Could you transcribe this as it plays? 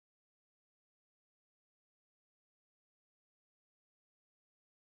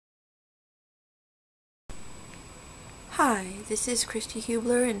Hi, this is Christy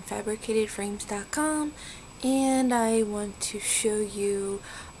Hubler in FabricatedFrames.com, and I want to show you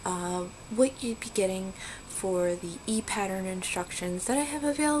what you'd be getting for the e-pattern instructions that I have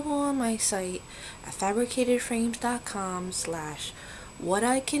available on my site at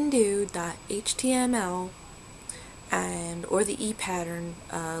fabricatedframes.com/whatiCanDo.html and or the e-pattern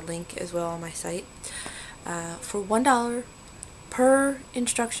link as well on my site for $1 per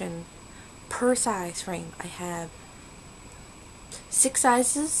instruction per size frame. I have 6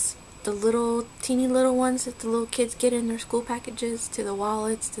 sizes, the little teeny little ones that the little kids get in their school packages, to the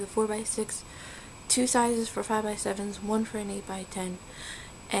wallets, to the 4x6, 2 sizes for 5x7s, 1 for an 8x10,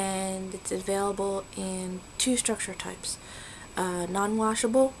 and it's available in 2 structure types.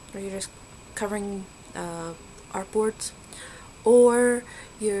 Non-washable, where you're just covering artboards, or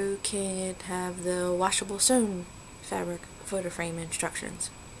you can have the washable sewn fabric photo frame instructions.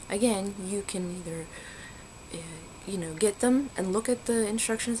 Again, you can either get them and look at the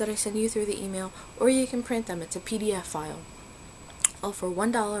instructions that I send you through the email, or you can print them. It's a PDF file, all for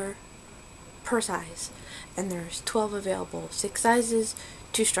 $1 per size, and there's 12 available, 6 sizes,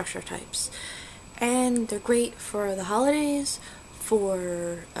 2 structure types, and they're great for the holidays,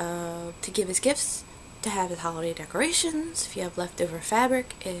 for to give as gifts, to have as holiday decorations. If you have leftover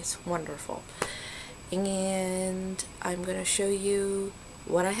fabric, it's wonderful. And I'm going to show you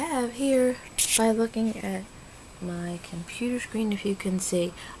what I have here by looking at my computer screen. If you can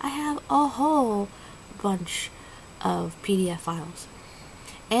see, I have a whole bunch of PDF files,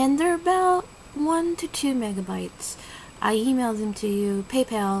 and they're about 1 to 2 megabytes. I emailed them to you,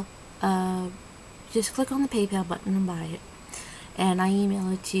 PayPal. Just click on the PayPal button and buy it, and I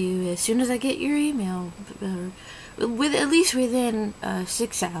email it to you as soon as I get your email, with at least within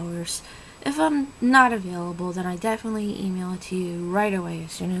 6 hours. If I'm not available, then I definitely email it to you right away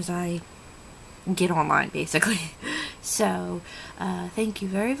as soon as I get online, basically. So thank you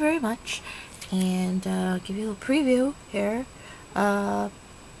very, very much, and I'll give you a little preview here.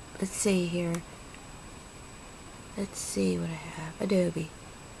 Let's see here. Let's see what I have. Adobe.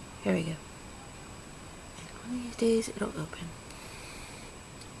 Here we go. And one of these days it'll open.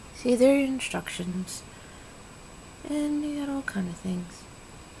 See, there are instructions, and you got all kind of things.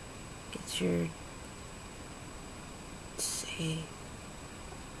 Get your, let's see,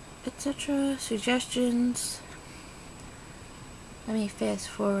 etc. suggestions. Let me fast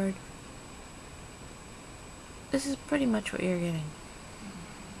forward. This is pretty much what you're getting.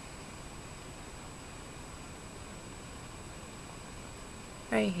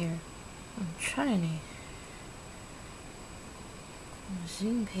 Right here. I'm trying to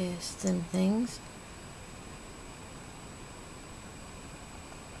zoom past some things.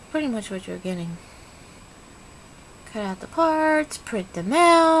 Pretty much what you're getting. Cut out the parts, print them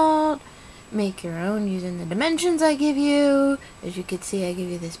out, make your own using the dimensions I give you. As you can see, I give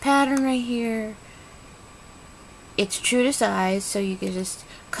you this pattern right here. It's true to size, so you can just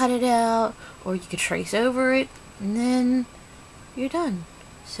cut it out, or you could trace over it, and then you're done.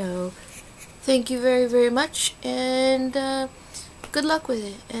 So thank you very, very much, and good luck with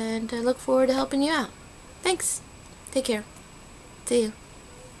it, and I look forward to helping you out. Thanks. Take care. See you.